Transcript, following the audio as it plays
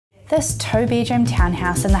This 2-bedroom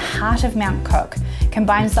townhouse in the heart of Mount Cook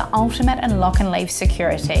combines the ultimate in lock and leave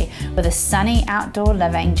security with a sunny outdoor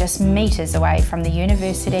living just metres away from the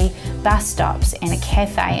university, bus stops and a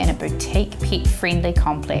cafe in a boutique pet-friendly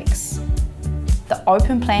complex. The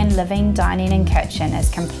open plan living, dining and kitchen is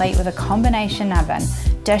complete with a combination oven,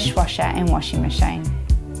 dishwasher and washing machine.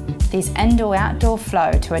 There's indoor-outdoor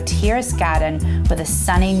flow to a terrace garden with a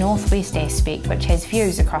sunny northwest aspect which has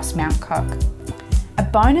views across Mount Cook. A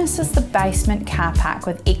bonus is the basement car park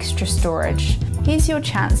with extra storage. Here's your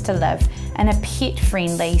chance to live in a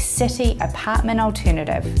pet-friendly city apartment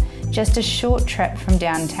alternative, just a short trip from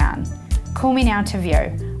downtown. Call me now to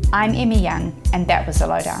view. I'm Emma Young and that was the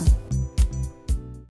lowdown.